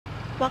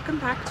Welcome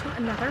back to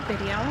another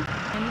video.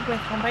 I'm with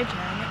Home by Jen,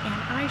 and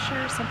I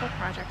share simple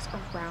projects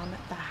around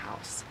the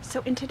house.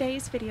 So in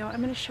today's video, I'm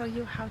going to show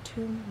you how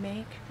to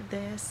make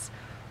this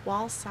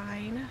wall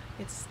sign.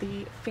 It's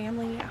the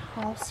family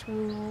house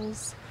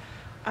rules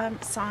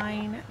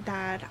sign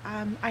that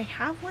I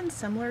have one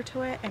similar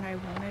to it, and I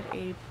wanted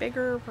a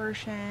bigger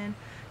version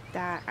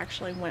that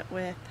actually went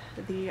with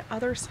the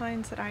other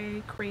signs that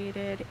I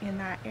created in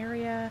that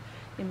area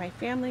in my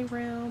family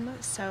room.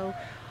 So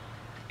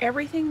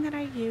everything that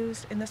I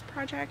used in this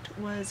project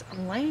was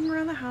laying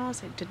around the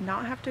house. I did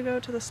not have to go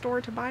to the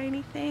store to buy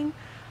anything.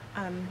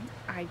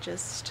 I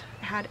just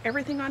had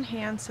everything on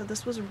hand, so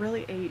this was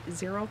really a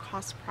zero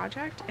cost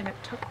project, and it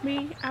took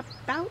me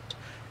about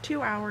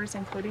 2 hours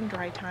including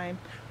dry time.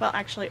 Well,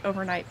 actually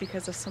overnight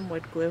because of some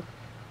wood glue.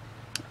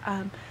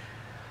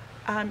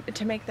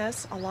 To make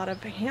this, a lot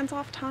of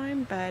hands-off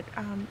time, but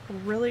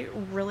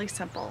really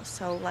simple.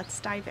 So let's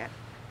dive in.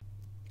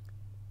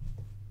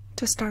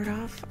 To start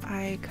off,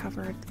 I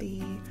covered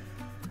the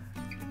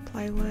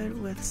plywood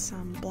with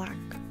some black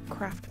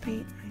craft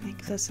paint. I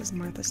think this is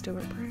Martha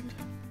Stewart brand.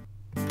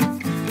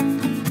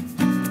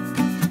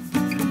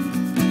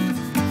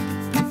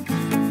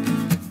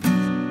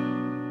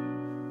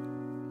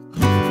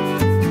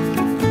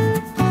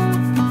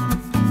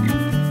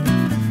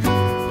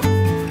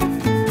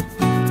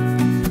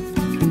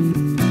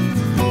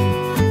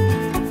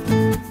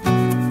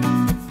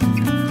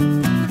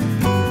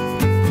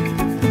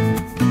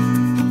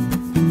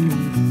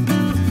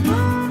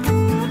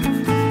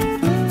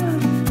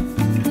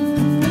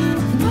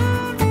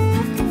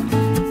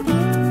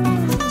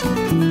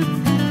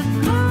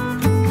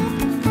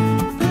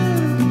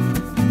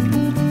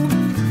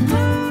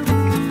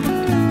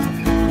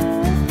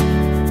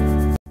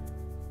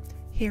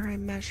 Here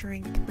I'm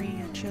measuring 3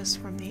 inches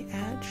from the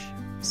edge,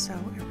 so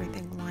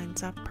everything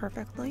lines up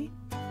perfectly.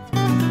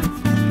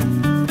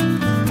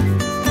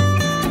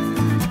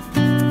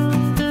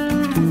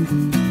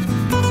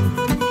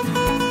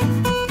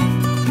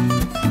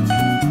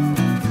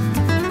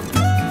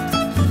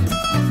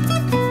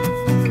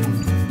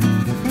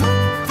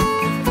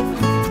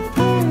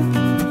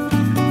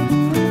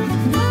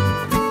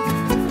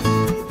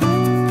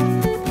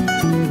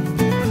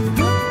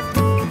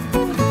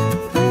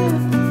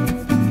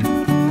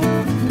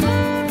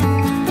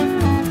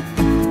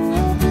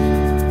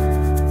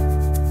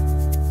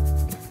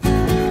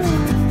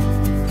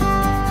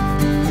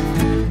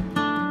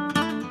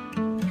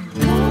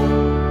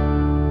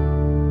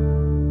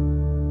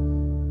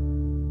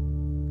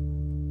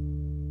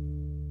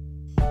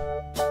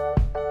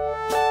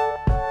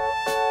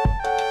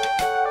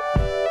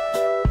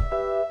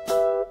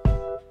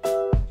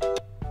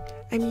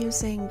 I'm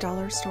using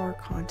dollar store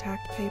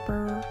contact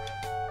paper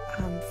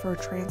for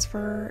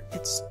transfer.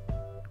 It's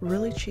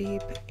really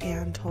cheap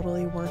and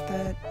totally worth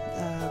it.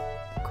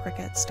 The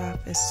Cricut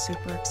stuff is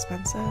super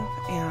expensive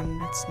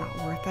and it's not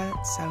worth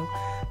it, so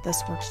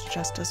this works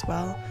just as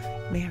well.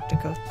 You may have to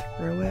go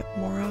through it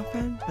more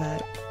often,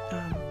 but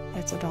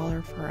it's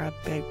 $1 for a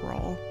big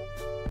roll.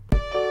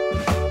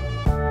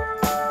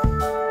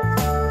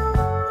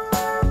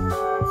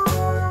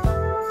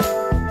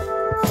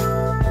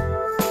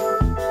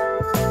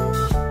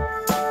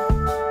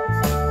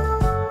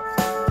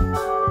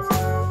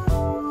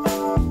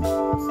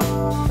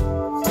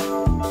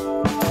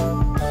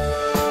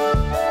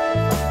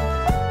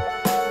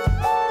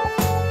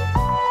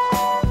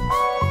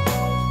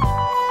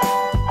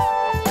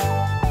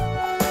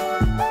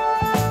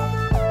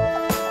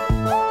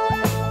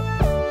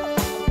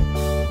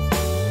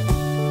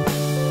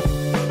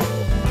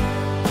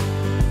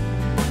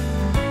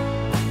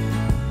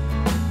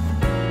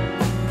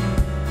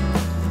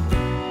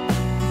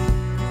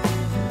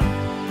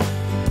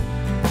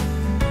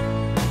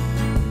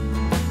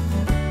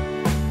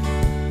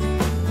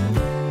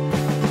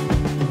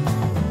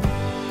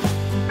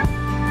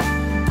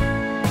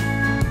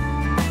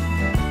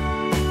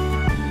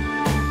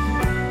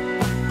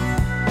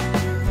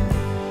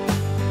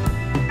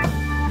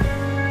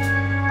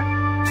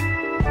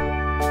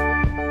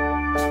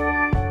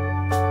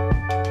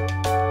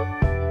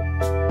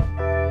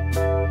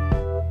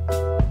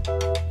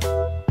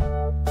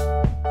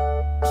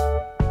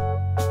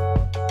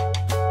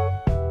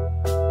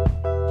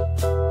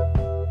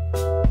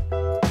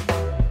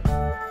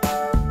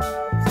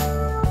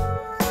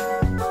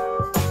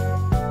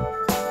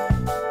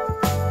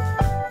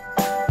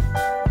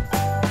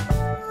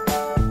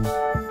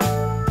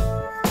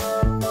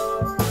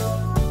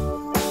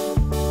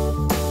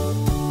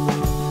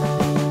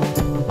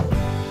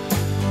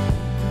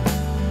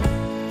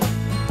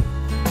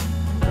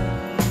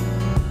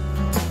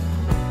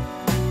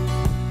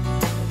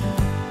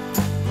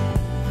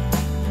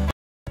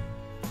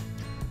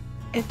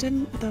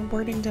 The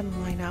wording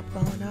didn't line up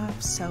well enough,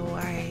 so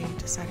I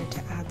decided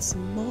to add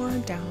some more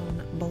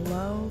down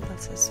below that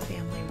says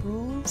family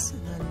rules,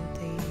 and then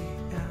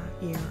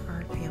the year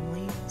our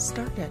family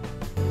started.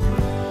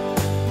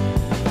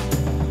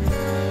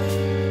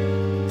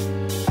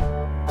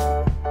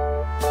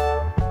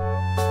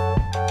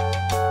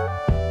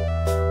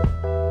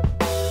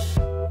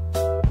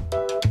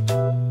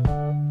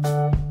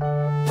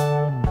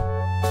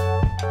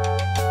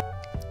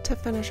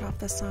 finish off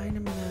the sign,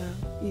 I'm going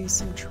to use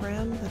some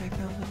trim that I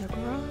found in the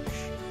garage.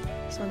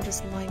 So I'm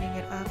just lining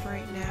it up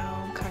right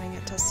now, cutting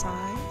it to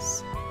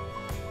size.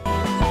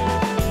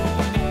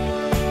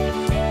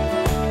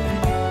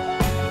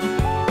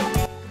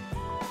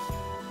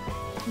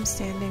 I'm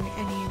sanding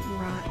any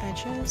raw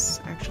edges.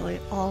 Actually,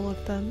 all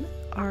of them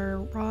are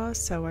raw,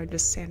 so I'm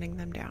just sanding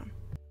them down.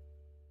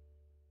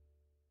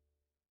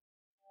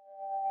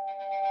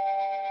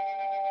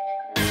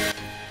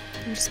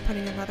 I'm just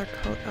putting another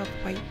coat of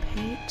white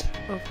paint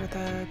over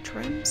the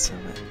trim so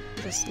it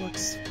just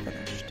looks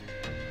finished.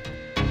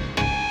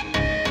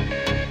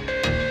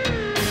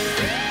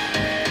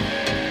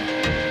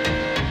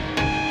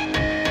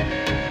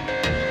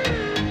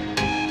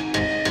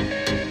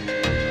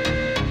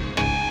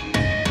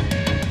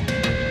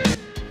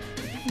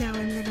 Now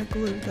I'm going to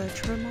glue the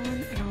trim on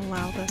and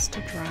allow this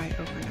to dry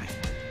overnight.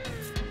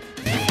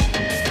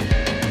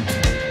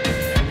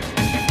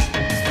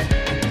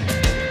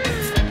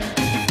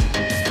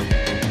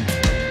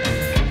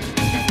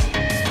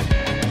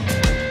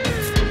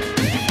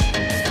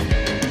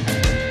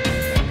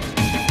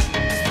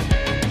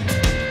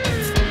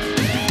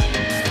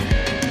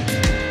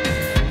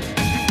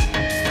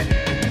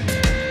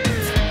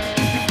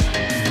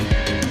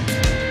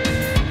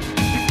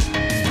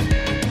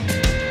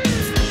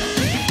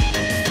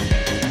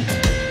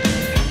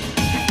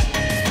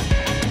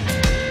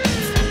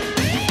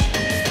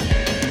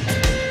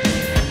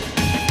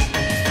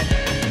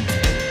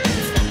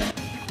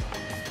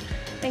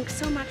 Thanks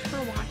so much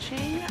for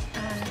watching.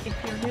 If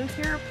you're new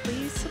here,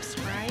 please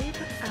subscribe.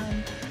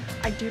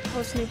 I do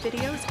post new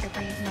videos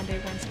every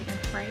Monday, Wednesday, and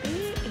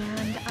Friday,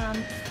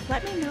 and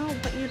let me know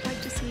what you'd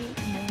like to see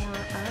more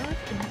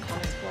of in the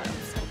comments below.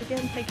 So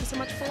again, thank you so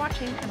much for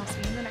watching, and I'll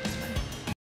see you in the next one.